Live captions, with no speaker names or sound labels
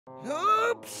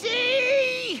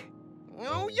Oopsie!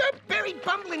 Oh, your buried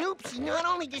bumbling Oopsie not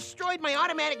only destroyed my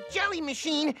automatic jelly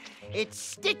machine, it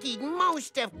stickied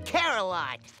most of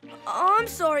Care-a-Lot. I'm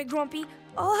sorry, Grumpy.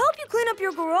 I'll help you clean up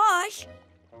your garage.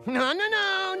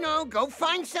 No. Go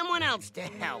find someone else to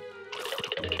help.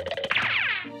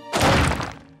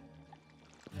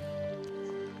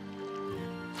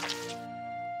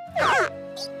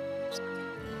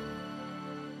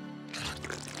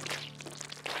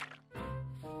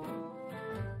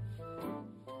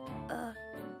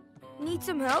 Need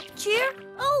some help, Cheer?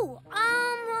 Oh,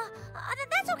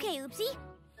 that's okay, Oopsie.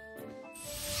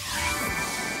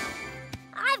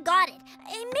 I've got it.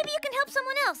 Maybe you can help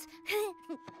someone else.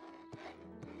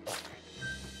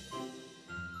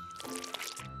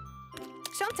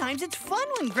 Sometimes it's fun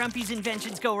when Grumpy's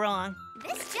inventions go wrong.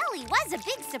 This jelly was a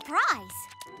big surprise.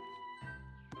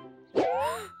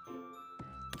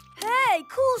 Hey,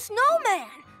 cool snowman!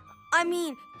 I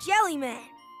mean, jellyman.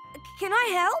 Can I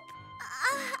help?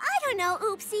 I don't know,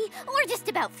 Oopsie. We're just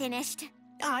about finished.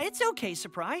 It's okay,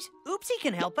 Surprise. Oopsie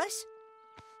can help us.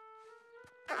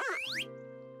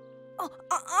 Oh,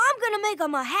 I'm gonna make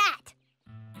him a hat.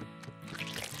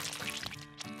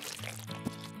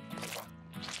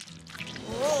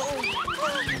 Whoa.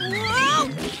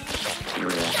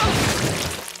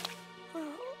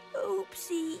 Oh,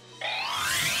 oopsie.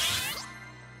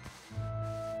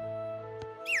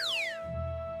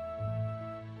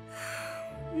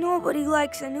 Nobody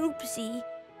likes an oopsie,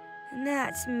 and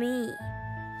that's me.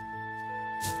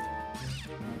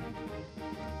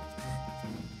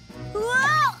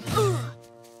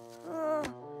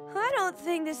 I don't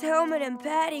think this helmet and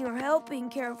padding are helping,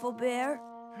 Careful Bear.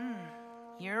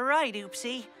 You're right,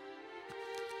 Oopsie.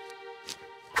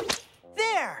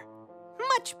 There!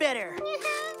 Much better.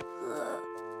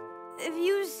 If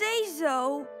you say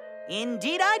so.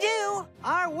 Indeed I do.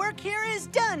 Our work here is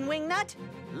done, Wingnut.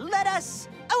 Let us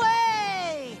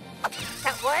away!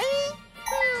 Away?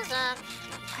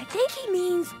 I think he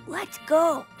means let's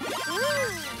go.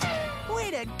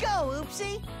 Way to go,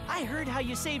 Oopsie. I heard how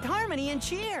you saved Harmony and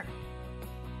Cheer.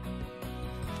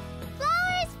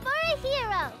 Flowers for a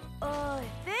hero.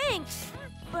 Thanks,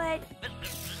 but...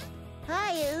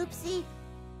 Hi, Oopsie.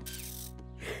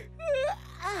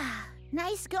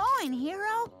 Nice going,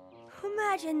 hero.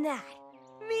 Imagine that.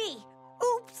 Me,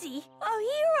 Oopsie, a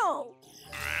hero.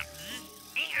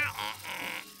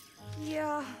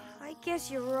 Yeah, I guess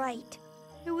you're right.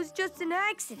 It was just an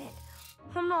accident.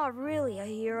 I'm not really a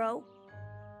hero.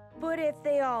 But if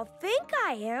they all think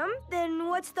I am, then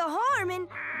what's the harm in...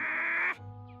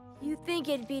 You think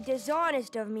it'd be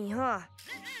dishonest of me, huh?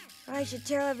 I should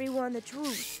tell everyone the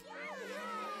truth.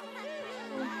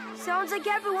 Sounds like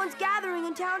everyone's gathering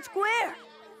in town square.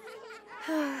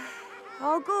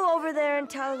 I'll go over there and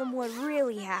tell them what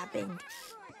really happened.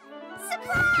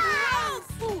 Surprise!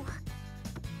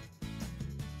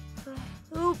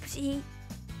 Oopsie.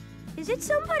 Is it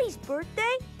somebody's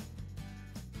birthday?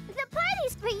 The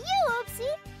party's for you,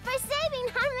 Oopsie, for saving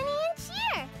Harmony and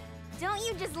Cheer. Don't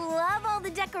you just love all the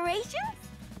decorations?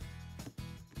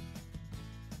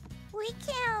 We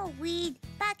can't read,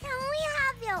 but can we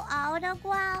have your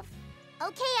autograph?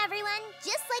 Okay, everyone,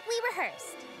 just like we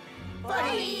rehearsed. For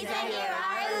he's a hero,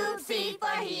 Oopsie.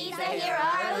 For he's a hero,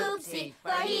 Oopsie.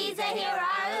 For he's a hero,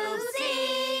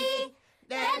 Oopsie.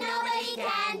 That nobody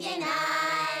can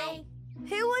deny.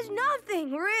 It was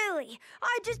nothing, really.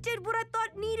 I just did what I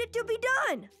thought needed to be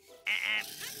done.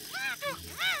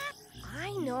 I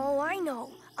know.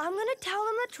 I'm gonna tell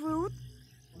them the truth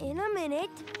in a minute.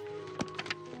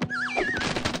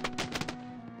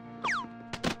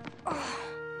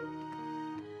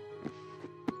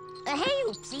 Hey,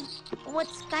 Oopsie.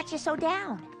 What's got you so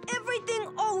down?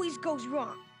 Everything always goes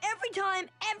wrong. Every time,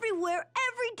 everywhere,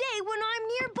 every day when I'm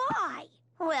nearby.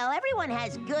 Well, everyone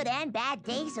has good and bad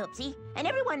days, Oopsie. And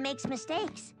everyone makes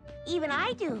mistakes. Even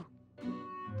I do.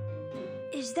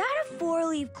 Is that a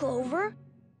four-leaf clover?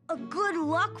 A good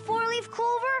luck four-leaf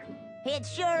clover? It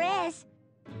sure is.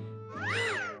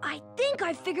 I think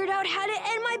I figured out how to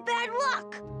end my bad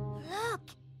luck. Look.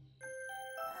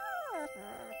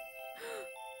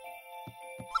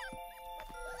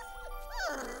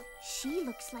 She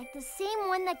looks like the same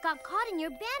one that got caught in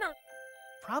your banner.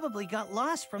 Probably got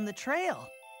lost from the trail.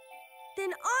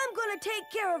 Then I'm gonna take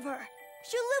care of her.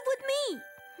 She'll live with me.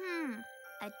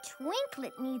 A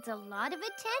twinklet needs a lot of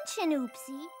attention,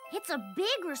 Oopsie. It's a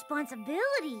big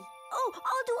responsibility. Oh,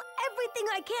 I'll do everything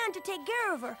I can to take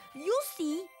care of her. You'll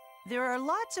see. There are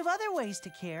lots of other ways to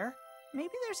care.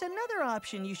 Maybe there's another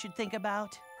option you should think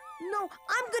about. No,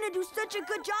 I'm gonna do such a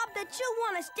good job that she'll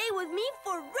want to stay with me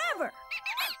forever.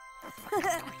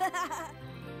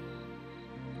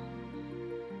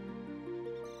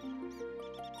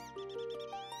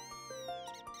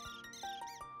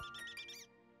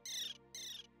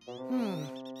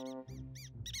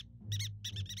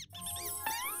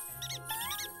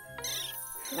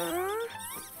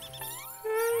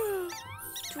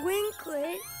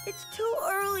 Twinklet, it's too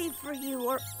early for you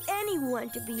or anyone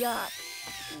to be up.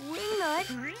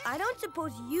 Wingnut, I don't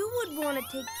suppose you would want to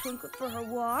take Twinklet for her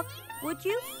walk, would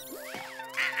you?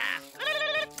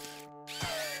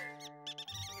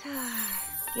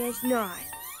 Guess not.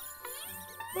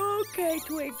 Okay,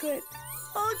 Twinklet.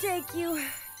 I'll take you.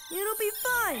 It'll be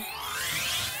fun.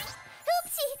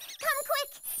 Oopsy, come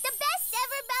quick! The best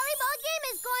ever volleyball game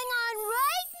is going on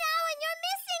right now and you're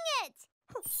missing it!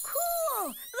 Cool!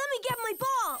 Let me get my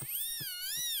ball.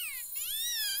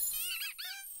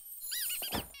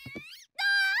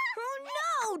 Oh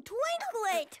no,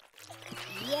 Twinklet!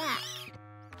 Yeah.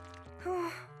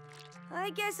 I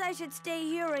guess I should stay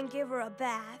here and give her a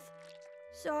bath.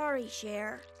 Sorry,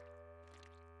 Cher.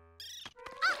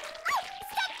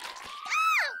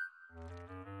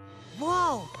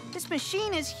 Whoa, this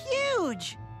machine is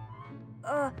huge.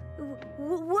 What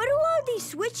do all these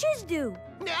switches do?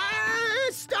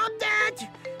 Stop that!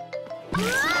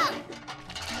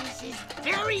 This is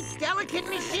very delicate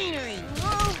machinery.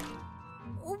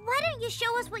 Why don't you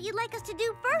show us what you'd like us to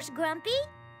do first, Grumpy?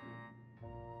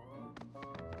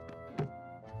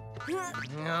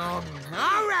 No.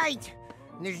 All right.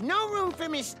 There's no room for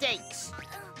mistakes.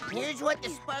 Here's what the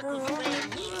sparkles array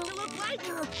needs to look like.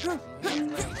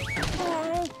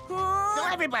 So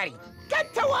everybody,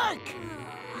 get to work!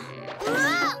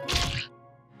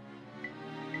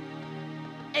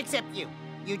 Except you.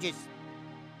 You just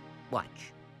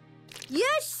watch.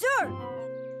 Yes, sir.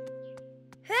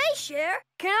 Hey, Cher,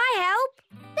 can I help?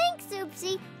 Thanks,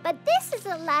 Oopsy, but this is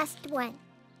the last one.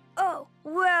 Oh,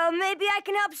 well, maybe I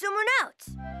can help someone else.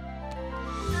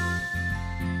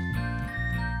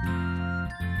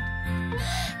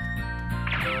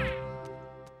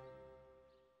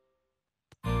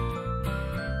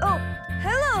 Oh,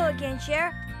 hello again,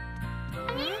 Cher.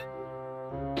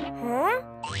 Huh?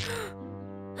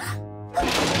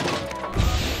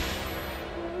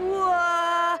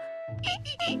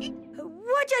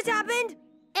 What just happened?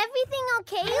 Everything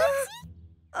okay,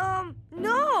 Oopsy?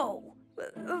 No.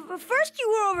 First you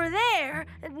were over there,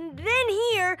 and then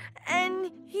here,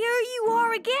 and here you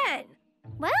are again.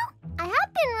 Well, I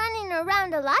have been running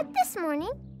around a lot this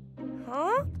morning.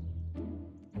 Huh?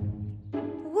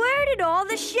 Where did all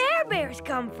the Cher Bears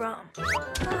come from?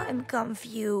 I'm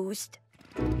confused.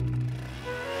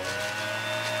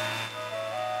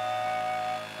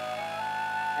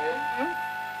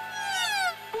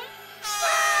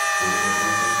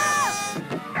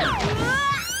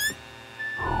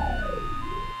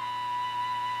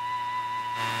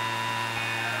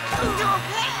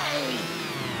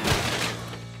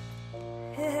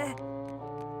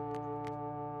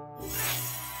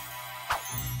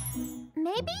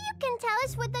 Maybe you can tell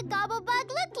us what the gobblebug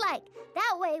looked like.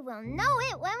 That way we'll know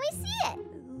it when we see it.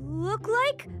 Look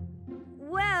like?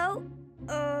 Well,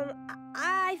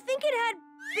 I think it had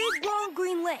big, long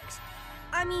green legs.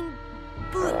 I mean,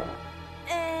 blue.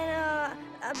 And,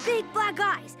 big black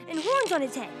eyes and horns on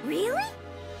its head. Really?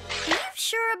 Are you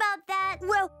sure about that?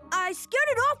 Well, I scared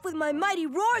it off with my mighty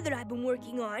roar that I've been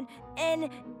working on, and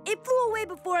it flew away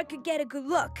before I could get a good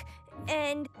look.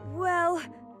 And, well,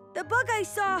 the bug I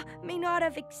saw may not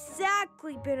have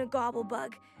exactly been a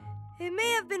gobblebug. It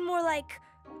may have been more like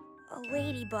a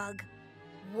ladybug.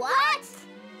 What?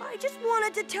 I just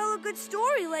wanted to tell a good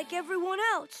story like everyone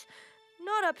else,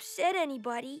 not upset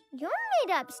anybody. Your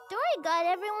made-up story got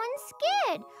everyone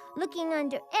scared, looking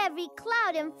under every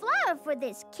cloud and flower for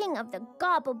this king of the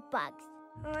gobblebugs.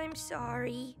 I'm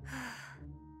sorry.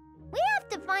 We have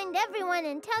to find everyone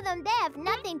and tell them they have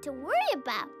nothing to worry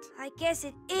about. I guess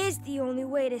it is the only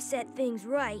way to set things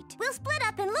right. We'll split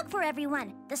up and look for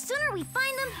everyone. The sooner we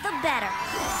find them, the better.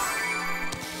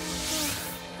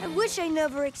 I wish I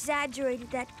never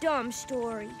exaggerated that dumb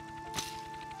story.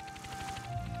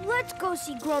 Let's go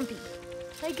see Grumpy.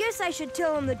 I guess I should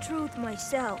tell him the truth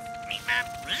myself.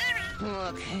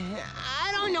 Look,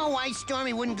 I don't know why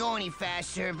Stormy wouldn't go any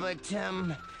faster, but,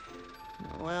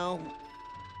 well,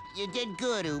 you did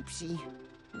good, Oopsy.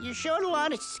 You showed a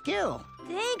lot of skill.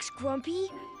 Thanks, Grumpy.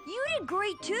 You did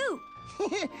great, too.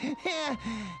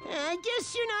 I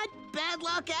guess you're not bad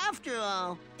luck after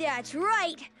all. That's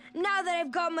right. Now that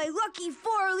I've got my lucky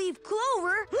four-leaf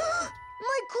clover,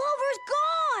 my clover's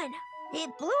gone!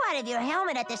 It blew out of your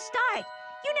helmet at the start.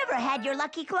 You never had your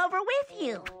lucky clover with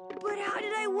you. But how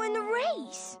did I win the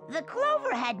race? The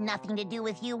clover had nothing to do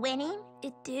with you winning.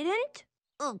 It didn't?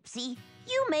 Oopsie,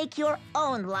 you make your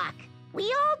own luck. We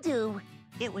all do.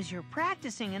 It was your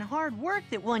practicing and hard work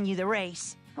that won you the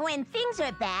race. When things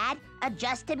are bad,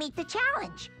 adjust to meet the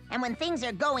challenge. And when things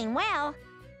are going well,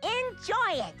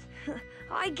 enjoy it.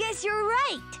 I guess you're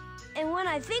right. And when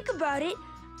I think about it,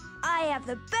 I have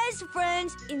the best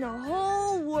friends in the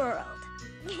whole world.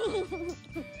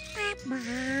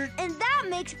 And that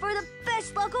makes for the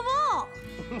best luck of all.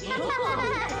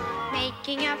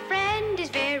 Making a friend is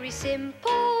very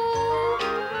simple.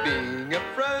 Being a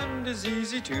friend is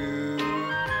easy too.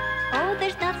 Oh,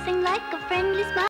 there's nothing like a friendly smile.